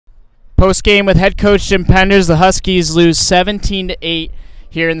Post game with head coach Jim Penders, the Huskies lose 17-8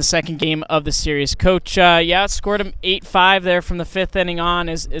 here in the second game of the series. Coach, scored them 8-5 there from the fifth inning on.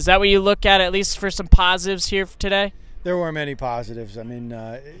 Is that what you look at least for some positives here today? There were many positives. I mean,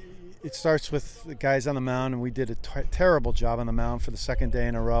 it starts with the guys on the mound, and we did a terrible job on the mound for the second day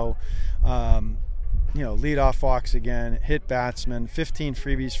in a row. Leadoff walks again, hit batsmen, 15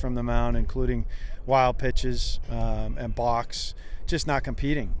 freebies from the mound, including wild pitches and balks. Just not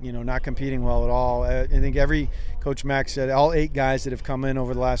competing, not competing well at all. I think Coach Mack said all 8 guys that have come in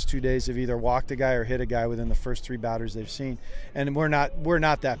over the last 2 days have either walked a guy or hit a guy within the first 3 batters they've seen. And we're not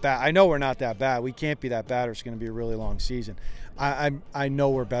that bad. I know we're not that bad. We can't be that bad or it's going to be a really long season. I know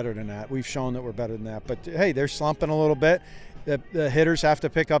we're better than that. We've shown that we're better than that. But, hey, they're slumping a little bit. The hitters have to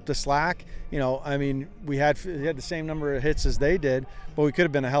pick up the slack. We had the same number of hits as they did, but we could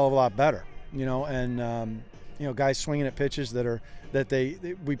have been a hell of a lot better, guys swinging at pitches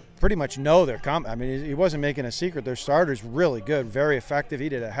we pretty much know they're coming. I mean, he wasn't making a secret. Their starter's really good, very effective. He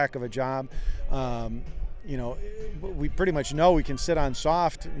did a heck of a job. We pretty much know we can sit on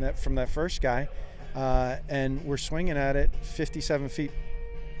soft from that first guy, and we're swinging at it 57 feet,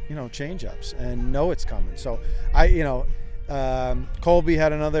 change-ups, and know it's coming. So Colby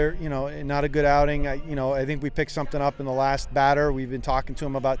had another, not a good outing. I think we picked something up in the last batter. We've been talking to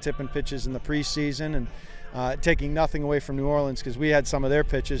him about tipping pitches in the preseason and taking nothing away from New Orleans because we had some of their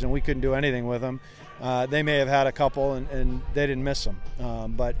pitches and we couldn't do anything with them. They may have had a couple and they didn't miss them.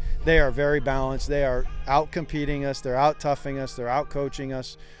 But they are very balanced. They are out-competing us. They're out-toughing us. They're out-coaching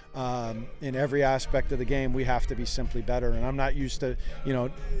us. In every aspect of the game, we have to be simply better. And I'm not used to,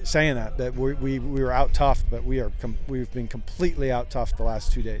 saying that we were out-toughed, but we've been completely out-toughed the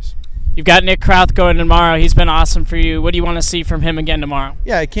last 2 days. You've got Nick Krauth going tomorrow. He's been awesome for you. What do you want to see from him again tomorrow?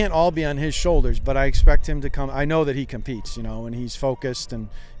 Yeah, it can't all be on his shoulders, but I expect him to come. I know that he competes, and he's focused and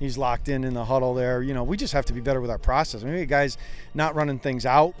he's locked in the huddle there. We just have to be better with our process. We got guys not running things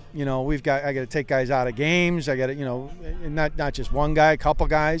out. I got to take guys out of games. I got to, not just one guy, a couple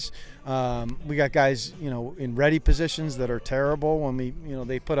guys. We got guys, in ready positions that are terrible. When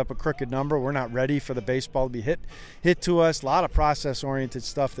they put up a crooked number, we're not ready for the baseball to be hit to us. A lot of process-oriented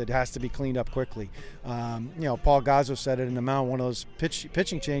stuff that has to be cleaned up quickly. Paul Gazzo said it in the mound, one of those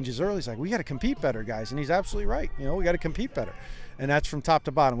pitching changes early. He's like, we got to compete better, guys, and he's absolutely right. We got to compete better, and that's from top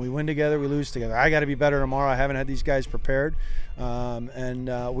to bottom. We win together, we lose together. I got to be better tomorrow. I haven't had these guys prepared,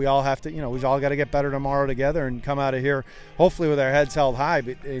 and we all have to. We've all got to get better tomorrow together and come out of here hopefully with our heads held high.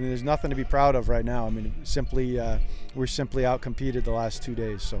 But there's nothing to be proud of right now. We're simply out-competed the last 2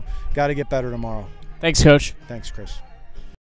 days, so got to get better tomorrow. Thanks, Coach. Thanks, Chris.